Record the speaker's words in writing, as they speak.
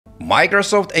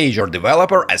Microsoft Azure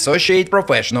Developer Associate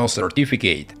Professional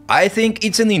Certificate. I think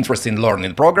it's an interesting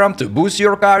learning program to boost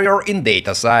your career in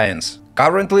data science.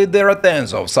 Currently, there are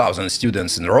tens of thousands of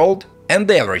students enrolled, and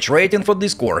the average rating for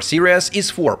this course series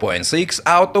is 4.6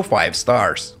 out of 5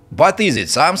 stars. But is it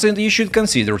something you should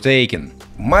consider taking?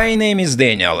 My name is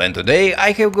Daniel, and today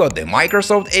I have got the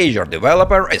Microsoft Azure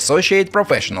Developer Associate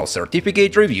Professional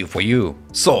Certificate review for you.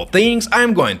 So things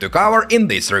I'm going to cover in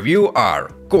this review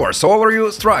are course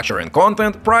overview, structure and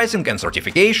content, pricing and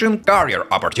certification, career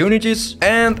opportunities,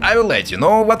 and I will let you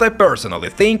know what I personally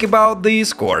think about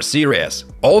this course series.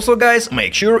 Also guys,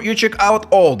 make sure you check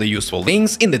out all the useful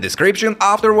links in the description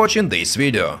after watching this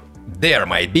video. There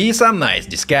might be some nice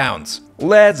discounts.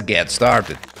 Let's get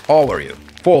started. Overview.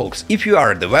 Folks, if you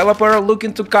are a developer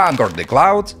looking to conquer the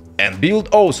cloud and build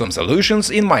awesome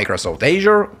solutions in Microsoft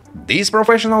Azure, this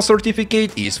professional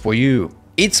certificate is for you.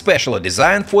 It's specially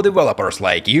designed for developers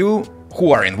like you,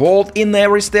 who are involved in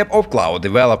every step of cloud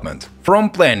development, from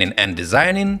planning and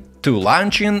designing to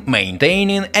launching,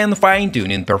 maintaining and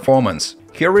fine-tuning performance.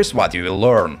 Here is what you will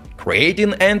learn.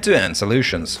 Creating end-to-end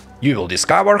solutions. You will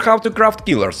discover how to craft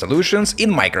killer solutions in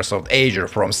Microsoft Azure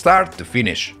from start to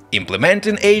finish.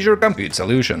 Implementing Azure Compute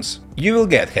Solutions. You will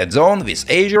get hands-on with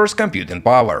Azure's computing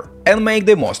power and make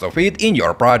the most of it in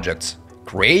your projects.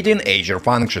 Creating Azure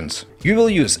Functions. You will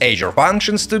use Azure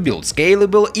Functions to build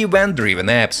scalable, event-driven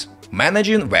apps.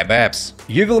 Managing web apps.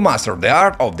 You will master the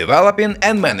art of developing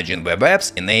and managing web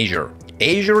apps in Azure.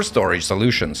 Azure Storage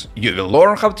Solutions. You will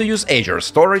learn how to use Azure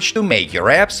Storage to make your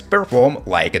apps perform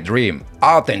like a dream.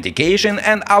 Authentication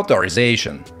and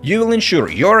authorization. You will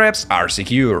ensure your apps are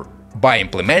secure by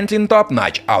implementing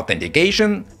top-notch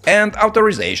authentication and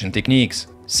authorization techniques.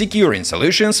 Securing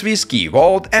solutions with Key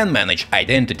Vault and Managed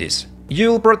Identities.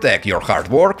 You will protect your hard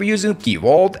work using Key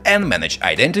Vault and Managed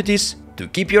Identities to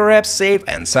keep your apps safe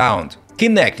and sound.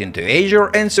 Connecting to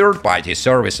Azure and third-party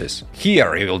services.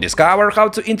 Here you will discover how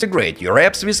to integrate your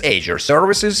apps with Azure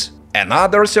services and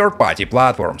other third-party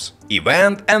platforms.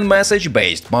 Event and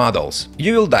message-based models.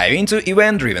 You will dive into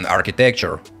event-driven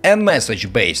architecture and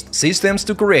message-based systems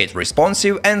to create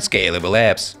responsive and scalable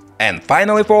apps. And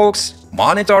finally, folks,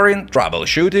 monitoring,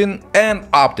 troubleshooting and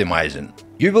optimizing.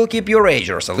 You will keep your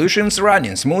Azure solutions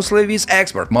running smoothly with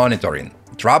expert monitoring,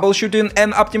 troubleshooting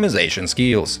and optimization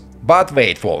skills. But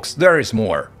wait folks, there is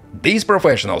more. This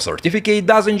professional certificate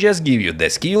doesn't just give you the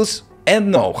skills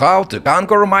and know-how to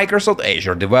conquer Microsoft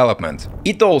Azure development.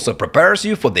 It also prepares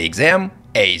you for the exam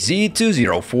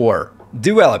AZ-204,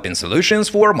 Developing Solutions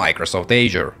for Microsoft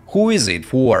Azure. Who is it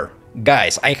for?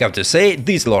 Guys, I have to say,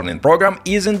 this learning program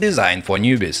isn't designed for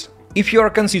newbies. If you are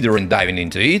considering diving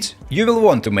into it, you will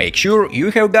want to make sure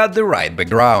you have got the right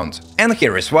background. And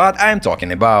here is what I'm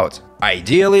talking about.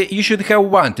 Ideally, you should have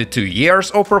 1 to 2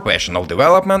 years of professional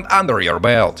development under your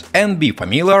belt and be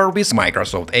familiar with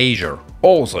Microsoft Azure.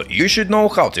 Also, you should know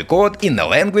how to code in a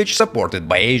language supported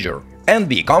by Azure and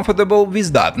be comfortable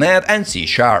with .NET and C#.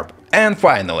 And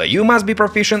finally, you must be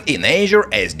proficient in Azure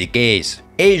SDKs,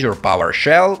 Azure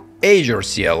PowerShell, Azure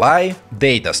CLI,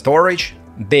 data storage,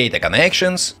 data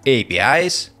connections,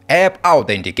 APIs, app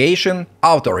authentication,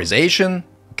 authorization,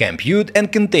 compute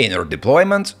and container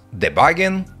deployment,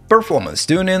 debugging, performance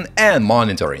tuning and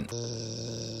monitoring.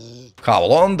 How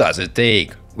long does it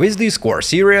take? With this course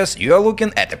series, you are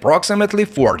looking at approximately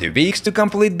 40 weeks to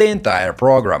complete the entire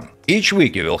program. Each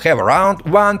week you will have around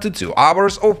 1 to 2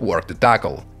 hours of work to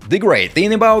tackle. The great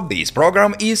thing about this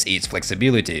program is its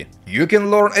flexibility. You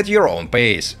can learn at your own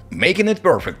pace, making it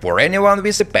perfect for anyone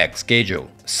with a packed schedule.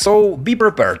 So be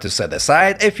prepared to set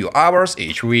aside a few hours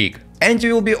each week, and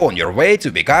you will be on your way to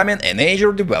becoming an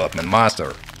Azure Development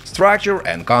Master. Structure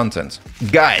and content.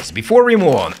 Guys, before we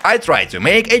move on, I try to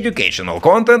make educational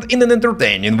content in an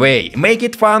entertaining way, make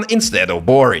it fun instead of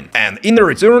boring. And in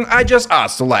return, I just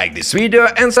ask to like this video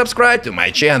and subscribe to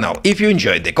my channel if you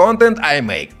enjoyed the content I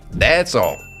make. That's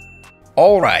all.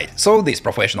 Alright, so this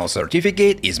professional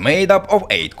certificate is made up of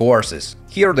 8 courses.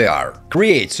 Here they are.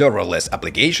 Create serverless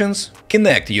applications,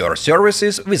 connect your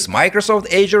services with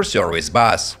Microsoft Azure Service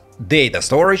Bus, data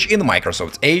storage in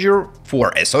Microsoft Azure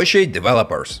for associate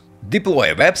developers,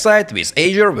 deploy a website with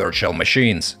Azure Virtual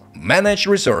Machines, manage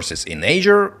resources in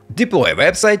Azure, deploy a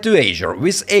website to Azure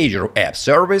with Azure App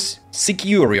Service,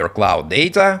 secure your cloud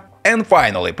data, and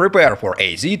finally prepare for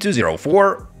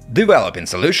AZ-204, Developing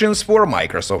Solutions for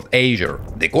Microsoft Azure.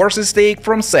 The courses take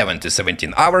from 7 to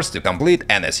 17 hours to complete,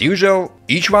 and as usual,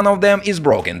 each one of them is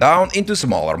broken down into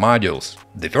smaller modules.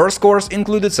 The first course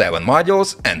included 7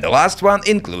 modules and the last one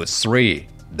includes 3.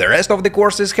 The rest of the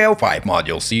courses have 5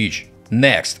 modules each.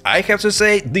 Next, I have to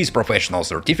say, this professional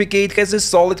certificate has a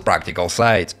solid practical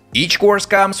side. Each course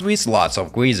comes with lots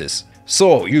of quizzes,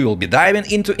 so you will be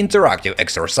diving into interactive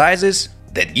exercises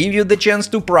that give you the chance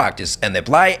to practice and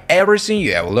apply everything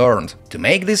you have learned. To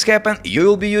make this happen, you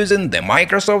will be using the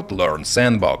Microsoft Learn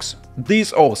Sandbox.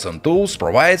 This awesome tool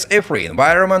provides a free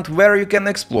environment where you can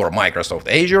explore Microsoft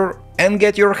Azure and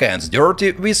get your hands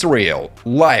dirty with real,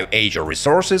 live Azure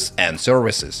resources and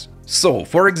services. So,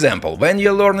 for example, when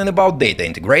you're learning about data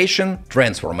integration,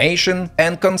 transformation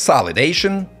and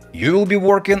consolidation, you will be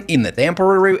working in a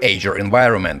temporary Azure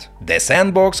environment, the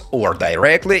sandbox, or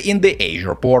directly in the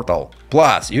Azure portal.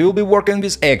 Plus, you will be working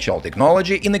with actual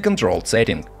technology in a controlled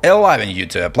setting, allowing you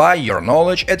to apply your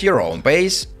knowledge at your own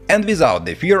pace and without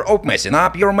the fear of messing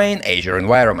up your main Azure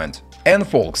environment. And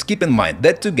folks, keep in mind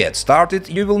that to get started,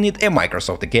 you will need a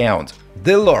Microsoft account.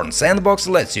 The Learn Sandbox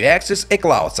lets you access a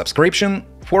cloud subscription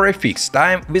for a fixed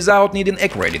time without needing a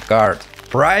credit card.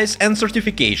 Price and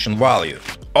certification value.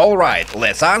 Alright,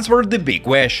 let's answer the big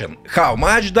question. How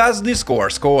much does this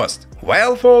course cost?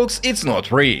 Well, folks, it's not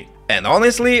free. And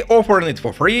honestly, offering it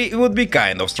for free would be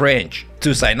kind of strange.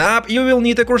 To sign up, you will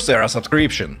need a Coursera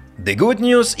subscription. The good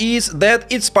news is that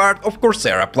it's part of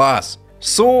Coursera Plus.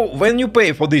 So, when you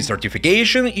pay for this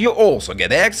certification, you also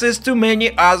get access to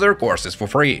many other courses for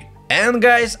free. And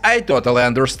guys, I totally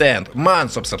understand,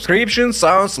 months of subscription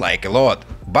sounds like a lot.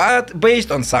 But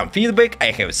based on some feedback,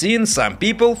 I have seen some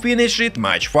people finish it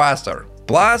much faster.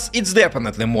 Plus, it's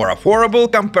definitely more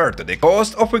affordable compared to the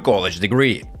cost of a college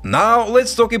degree. Now,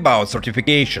 let's talk about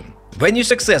certification. When you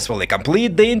successfully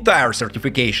complete the entire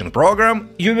certification program,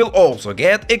 you will also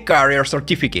get a career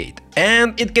certificate,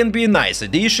 and it can be a nice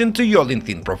addition to your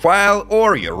LinkedIn profile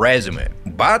or your resume.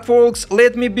 But folks,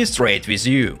 let me be straight with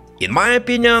you. In my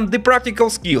opinion, the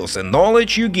practical skills and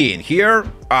knowledge you gain here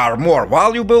are more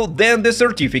valuable than the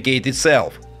certificate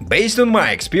itself. Based on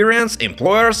my experience,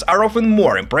 employers are often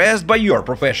more impressed by your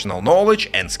professional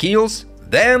knowledge and skills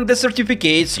than the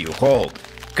certificates you hold.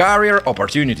 Career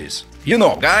opportunities. You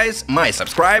know, guys, my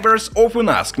subscribers often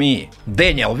ask me,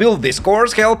 Daniel, will this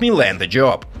course help me land a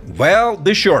job? Well,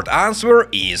 the short answer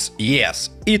is yes,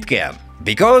 it can.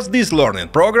 Because this learning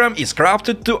program is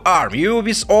crafted to arm you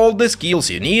with all the skills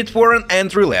you need for an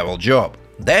entry-level job.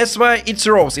 That's why it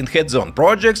throws in hands-on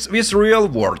projects with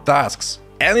real-world tasks.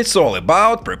 And it's all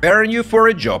about preparing you for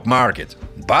a job market.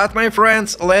 But my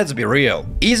friends, let's be real.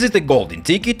 Is it a golden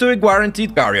ticket to a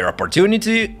guaranteed career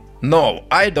opportunity? No,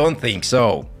 I don't think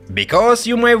so. Because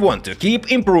you may want to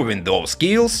keep improving those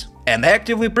skills and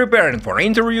actively preparing for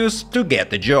interviews to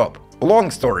get a job.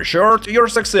 Long story short, your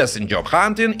success in job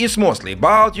hunting is mostly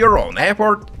about your own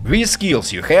effort, with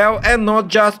skills you have and not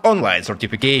just online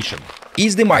certification.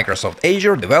 Is the Microsoft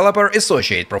Azure Developer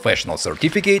Associate Professional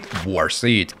Certificate worth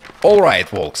it? Alright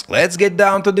folks, let's get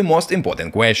down to the most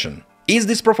important question. Is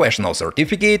this professional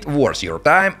certificate worth your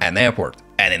time and effort?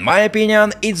 And in my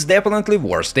opinion, it's definitely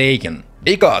worth taking.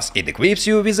 Because it equips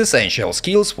you with essential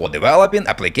skills for developing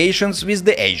applications with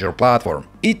the Azure platform.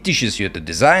 It teaches you to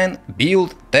design,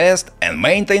 build, test and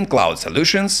maintain cloud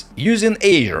solutions using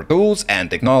Azure tools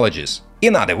and technologies.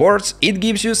 In other words, it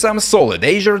gives you some solid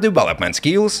Azure development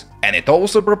skills, and it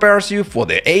also prepares you for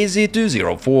the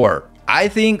AZ-204. I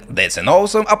think that's an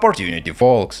awesome opportunity,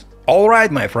 folks.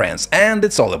 Alright my friends, and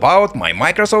it's all about my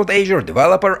Microsoft Azure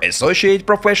Developer Associate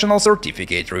Professional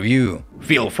Certificate review.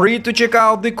 Feel free to check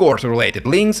out the course-related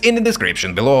links in the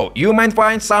description below, you might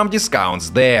find some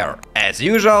discounts there. As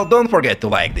usual, don't forget to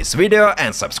like this video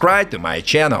and subscribe to my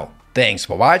channel. Thanks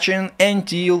for watching,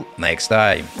 until next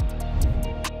time.